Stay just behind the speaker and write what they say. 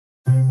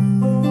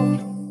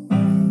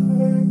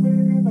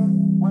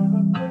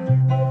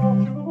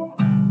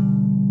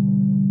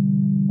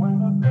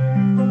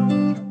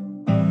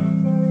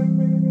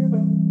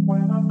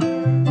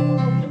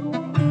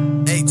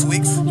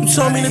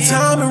told me the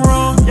timing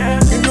wrong.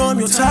 You know I'm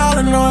your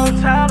Tylenol.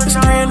 It's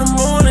 3 in the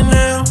morning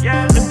now.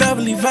 In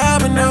Beverly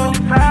vibing now.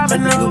 That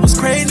nigga was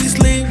crazy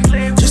sleep.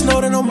 Just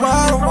know that I'm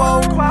wide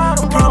awoke.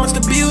 I promise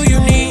to be who you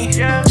need.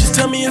 Just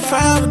tell me if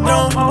I ever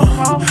don't.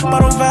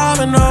 But I'm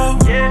vibing now.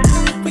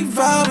 We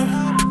vibing.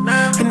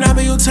 And I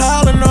be your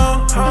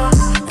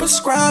Tylenol.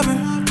 Prescribing.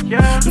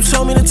 You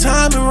told me the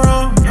timing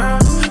wrong.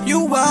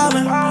 You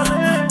wildin'.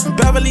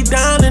 Beverly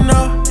dining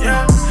up.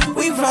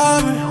 We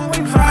vibin'.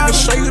 I can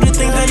show you the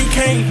things that he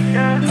can't.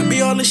 I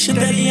be all the shit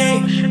that he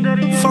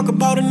ain't. Fuck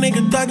about a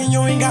nigga thuggin', you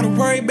ain't gotta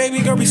worry, baby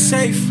girl, be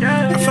safe.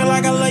 I feel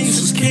like I love you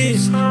since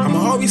kids. I'ma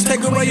always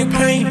take away your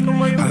pain.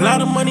 A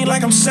lot of money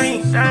like I'm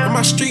saint. And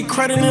my street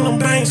credit in them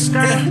banks.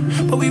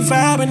 But we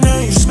vibin' now,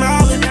 you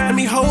smiling. Let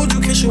me hold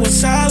you, kiss you in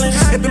silence.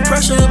 It been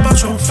pressure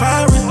about you, I'm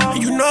firing.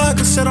 And you know I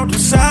can set off the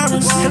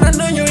sirens. And I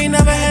know you ain't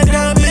never had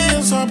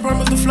diamonds, so I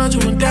promise to flood you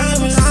with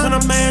diamonds. When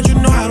I'm mad, you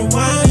know how to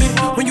wind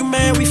it. When you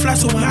mad, we fly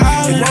to an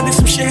island. And I did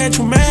some shit, had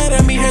you mad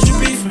at me, had you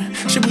beefing.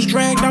 Shit was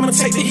dragged, I'ma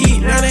take the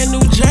heat. Now that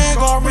new Jag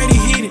already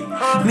heated.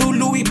 New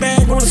Louis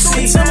bag on the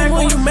seat. Tell me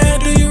when you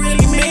mad, do you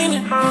really mean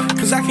it?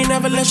 Cause I can't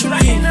never let you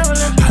leave.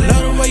 I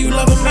love the way you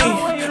loving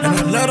me. And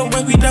I love the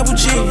way we double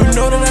G. You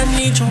know that I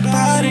need your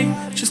body.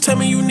 Just tell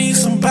me you need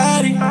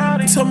somebody.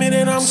 Tell me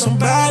that I'm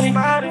somebody.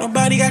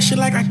 Nobody got shit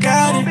like I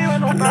got it.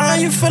 I know how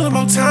you feel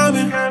about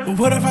timing, but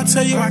what if I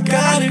tell you I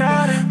got it?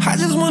 I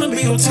just wanna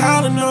be your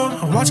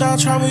Tylenol. And watch how I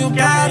travel your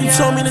body. You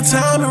told me the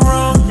timing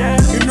wrong.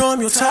 You know I'm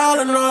your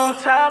Tylenol.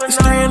 It's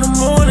 3 in the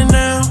morning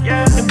now.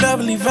 In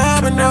Beverly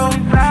vibing now.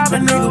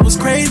 That nigga was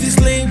crazy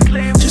sleep.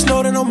 Just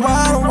know that I'm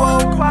wide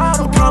awoke.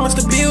 I promise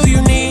to be who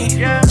you need.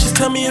 Just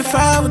tell me if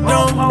I ever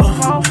don't.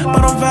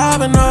 But I'm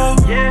vibing now.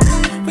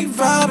 We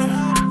vibing.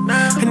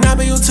 And I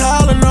be your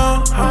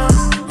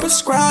Tylenol.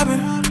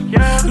 Prescribing.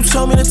 You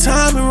told me the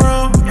timing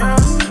wrong.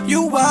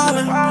 You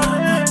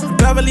wildin'.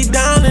 Beverly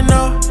dining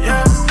up.